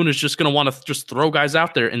Aaron Boone is just going to want to just throw guys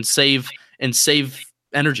out there and save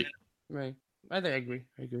energy. Right. I agree.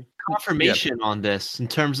 Confirmation on this in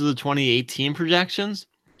terms of the 2018 projections.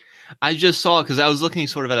 I just saw it because I was looking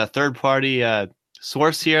sort of at a third-party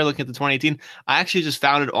source here, looking at the 2018. I actually just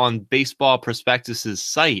found it on Baseball Prospectus's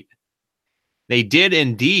site. They did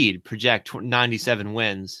indeed project 97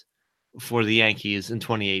 wins for the Yankees in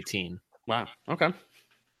 2018. Wow. Okay.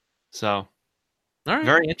 So, all right.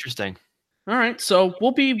 Very interesting. All right. So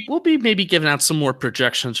we'll be maybe giving out some more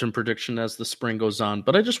projections and prediction as the spring goes on.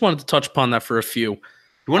 But I just wanted to touch upon that for a few.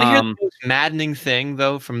 You want to hear the most maddening thing,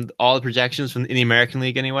 though, from all the projections in the American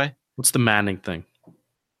League anyway? What's the maddening thing?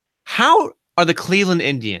 How are the Cleveland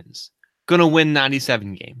Indians going to win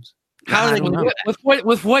 97 games? How are they going to do that?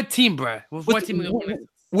 With what team, bro? With what team?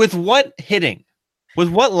 With what hitting? With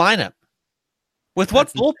what lineup? With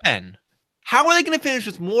what bullpen? How are they going to finish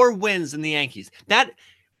with more wins than the Yankees? That,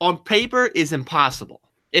 on paper, is impossible.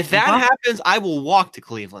 If that happens, I will walk to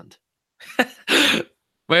Cleveland.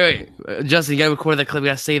 Wait. Justin, you gotta record that clip. You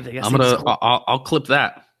gotta save it. I'll clip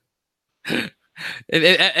that.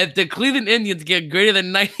 If the Cleveland Indians get greater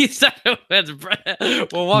than 97 wins, Brett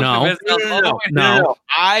will walk No. the best out all the way No.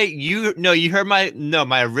 You heard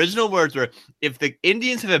my original words were, if the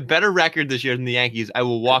Indians have a better record this year than the Yankees, I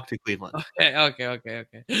will walk to Cleveland. Okay.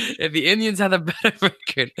 If the Indians have a better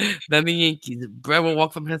record than the Yankees, Brett will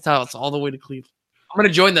walk from his house all the way to Cleveland. I'm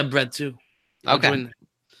gonna join that, Brett, too. Okay.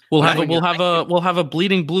 We'll have a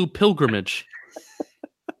bleeding blue pilgrimage.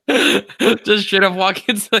 Just straight up walk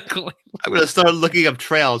into Cleveland. I'm gonna start looking up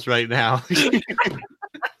trails right now.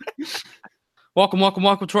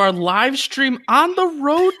 Welcome to our live stream on the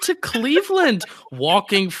road to Cleveland,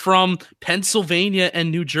 walking from Pennsylvania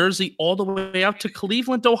and New Jersey all the way out to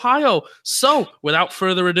Cleveland, Ohio. So, without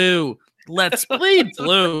further ado, let's bleed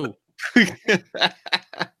blue.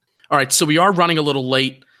 All right, so we are running a little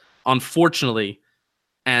late, unfortunately,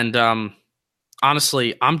 and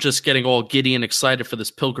honestly, I'm just getting all giddy and excited for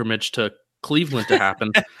this pilgrimage to Cleveland to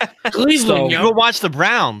happen. Cleveland, go watch the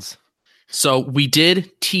Browns. So we did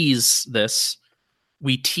tease this.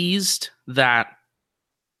 We teased that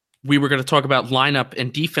we were going to talk about lineup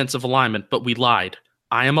and defensive alignment, but we lied.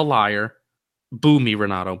 I am a liar. Boo me,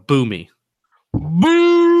 Renato. Boo me.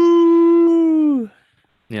 Boo!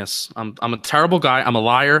 Yes, I'm a terrible guy. I'm a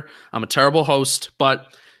liar. I'm a terrible host.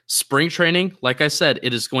 But spring training, like I said,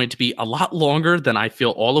 it is going to be a lot longer than I feel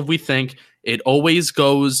all of we think. It always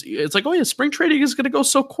goes. It's like, oh yeah, spring training is going to go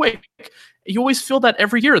so quick. You always feel that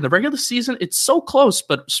every year. In the regular season, it's so close,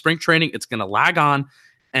 but spring training, it's going to lag on,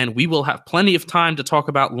 and we will have plenty of time to talk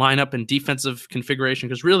about lineup and defensive configuration.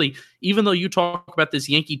 Because really, even though you talk about this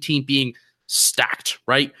Yankee team being stacked,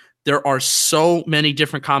 right? There are so many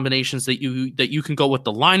different combinations that you can go with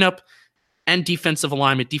the lineup and defensive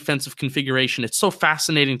alignment, defensive configuration. It's so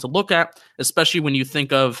fascinating to look at, especially when you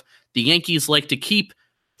think of the Yankees like to keep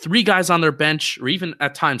 3 guys on their bench, or even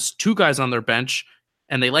at times 2 guys on their bench,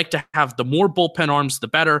 and they like to have the more bullpen arms, the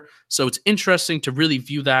better. So it's interesting to really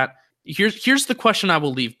view that. Here's the question I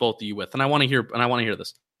will leave both of you with, and I want to hear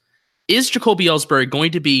this. Is Jacoby Ellsbury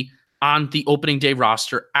going to be on the opening day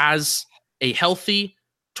roster as a healthy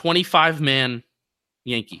 25-man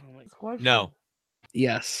Yankee? No.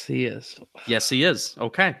 Yes, he is. Yes, he is.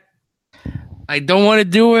 Okay. I don't want to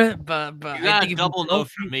do it, but You got a double no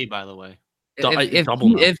from me, by the way.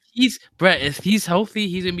 If he's healthy,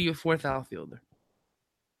 he's gonna be a 4th outfielder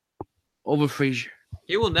over Frazier.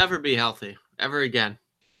 He will never be healthy ever again.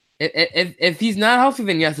 If he's not healthy,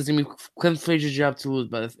 then yes, it's gonna be Clint Frazier's job to lose.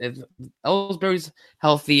 But if Ellsbury's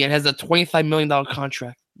healthy and has a $25 million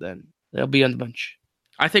contract, then they'll be on the bench.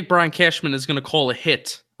 I think Brian Cashman is going to call a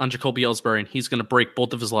hit on Jacoby Ellsbury, and he's going to break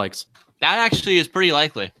both of his legs. That actually is pretty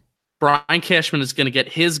likely. Brian Cashman is going to get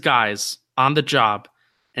his guys on the job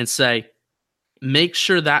and say, make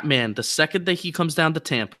sure that man, the second that he comes down to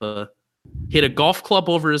Tampa, hit a golf club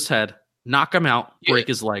over his head, knock him out, break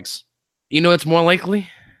his legs. You know what's more likely?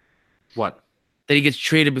 What? That he gets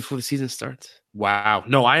traded before the season starts. Wow.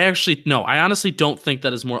 I honestly don't think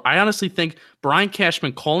that is more. I honestly think Brian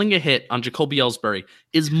Cashman calling a hit on Jacoby Ellsbury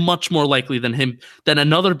is much more likely than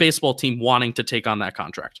another baseball team wanting to take on that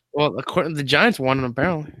contract. Well, according to the Giants want him,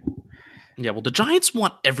 apparently. Yeah, well, the Giants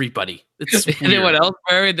want everybody. It's They want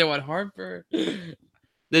Ellsbury, they want Harper.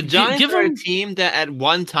 The Giants are a team that at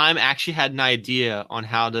one time actually had an idea on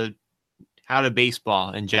how to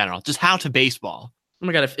baseball in general. Just how to baseball. Oh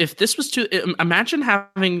my God, if this was imagine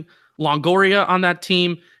having Longoria on that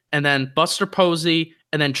team, and then Buster Posey,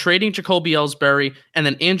 and then trading Jacoby Ellsbury, and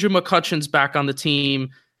then Andrew McCutcheon's back on the team.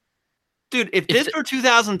 Dude, if this were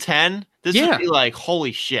 2010, this would be like,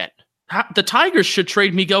 holy shit. The Tigers should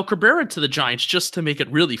trade Miguel Cabrera to the Giants just to make it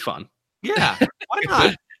really fun. Yeah,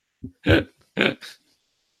 why not?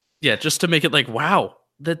 Yeah, just to make it like, wow,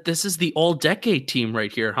 that this is the all-decade team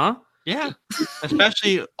right here, huh? Yeah,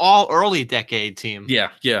 especially all early decade team. Yeah,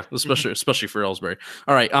 especially for Ellsbury.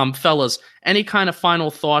 All right, fellas, any kind of final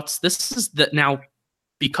thoughts? This is now,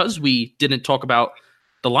 because we didn't talk about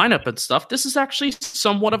the lineup and stuff, this is actually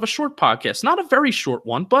somewhat of a short podcast. Not a very short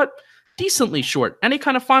one, but decently short. Any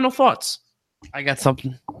kind of final thoughts? I got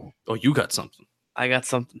something. Oh, you got something. I got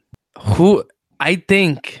something. Who I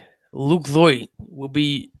think Luke Voit will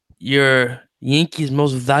be your Yankees'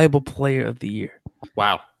 most valuable player of the year.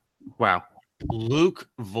 Wow. Luke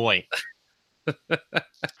Voit.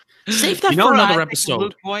 Save that for another episode.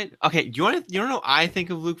 Luke Voit? Okay, you want to know what I think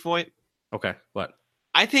of Luke Voit? Okay, what?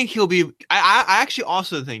 I think he'll be I actually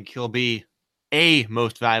also think he'll be a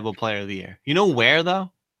most valuable player of the year. You know where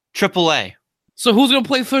though? AAA. So who's gonna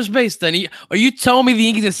play first base then? Are you telling me the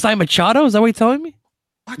Yankees are sign Machado? Is that what you're telling me?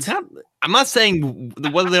 What's that? I'm not saying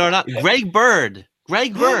whether or not. Greg Bird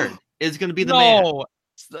Greg Bird is going to be the man. No.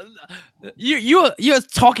 You're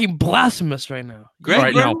talking blasphemous right now. Greg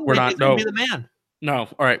Right, Bird no, we're not. is going No. to be the man. No,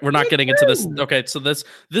 all right, we're not getting into this. Okay, so this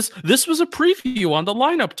was a preview on the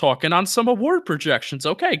lineup talk and on some award projections.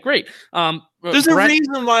 Okay, great. There's a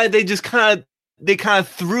reason why they just kind of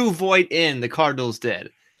threw Voit in. The Cardinals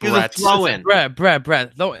did. He was a throw in. Brad.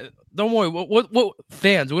 Don't worry. What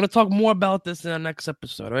fans? We're gonna talk more about this in our next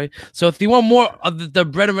episode, right? So if you want more of the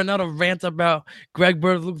Brett and Renato rant about Greg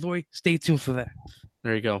Bird, Luke Voit, stay tuned for that.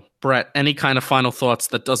 There you go, Brett. Any kind of final thoughts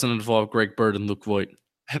that doesn't involve Greg Bird and Luke Voit?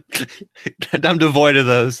 I'm devoid of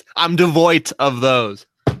those. I'm devoid of those.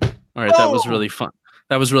 All right, that was really fun.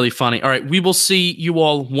 That was really funny. All right, we will see you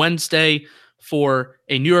all Wednesday for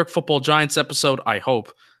a New York Football Giants episode, I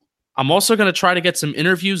hope. I'm also going to try to get some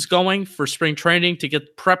interviews going for spring training to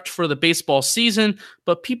get prepped for the baseball season,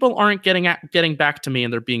 but people aren't getting back to me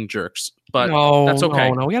and they're being jerks. But that's okay.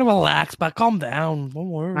 No, we got to relax, but calm down. Don't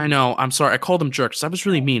worry. I know. I'm sorry. I called them jerks. That was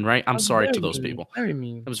really mean, right? I'm sorry to those mean. people. Very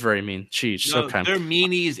mean. That was very mean. Jeez. No, Okay. they're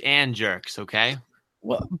meanies and jerks, okay?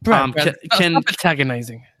 Well, Brad, stop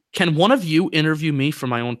antagonizing. Can one of you interview me for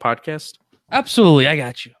my own podcast? Absolutely. I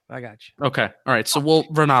got you. Okay. All right. So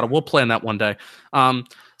Renato, we'll plan that one day.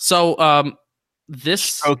 This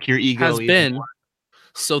Stroke your ego has even been more.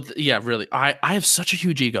 yeah, really. I have such a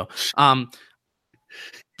huge ego.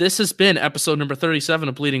 This has been episode number 37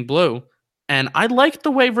 of Bleeding Blue, and I like the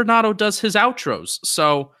way Renato does his outros.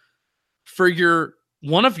 So for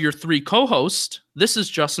one of your three co-hosts, this is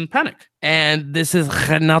Justin Pennick. And this is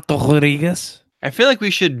Renato Rodriguez. I feel like we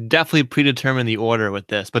should definitely predetermine the order with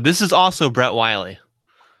this, but this is also Brett Wiley.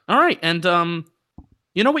 All right, and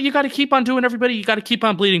you know what you got to keep on doing, everybody? You got to keep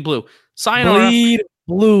on bleeding blue. Sayonara. Bleed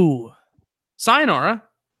blue. Sayonara.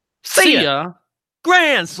 See See ya. ya.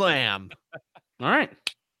 Grand Slam. All right.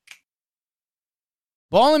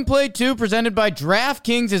 Ball and Play 2 presented by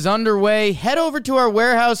DraftKings is underway. Head over to our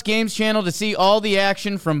Warehouse Games channel to see all the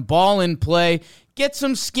action from Ball and Play. Get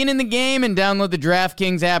some skin in the game and download the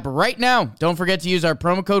DraftKings app right now. Don't forget to use our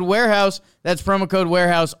promo code Warehouse. That's promo code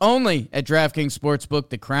Warehouse only at DraftKings Sportsbook.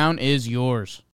 The crown is yours.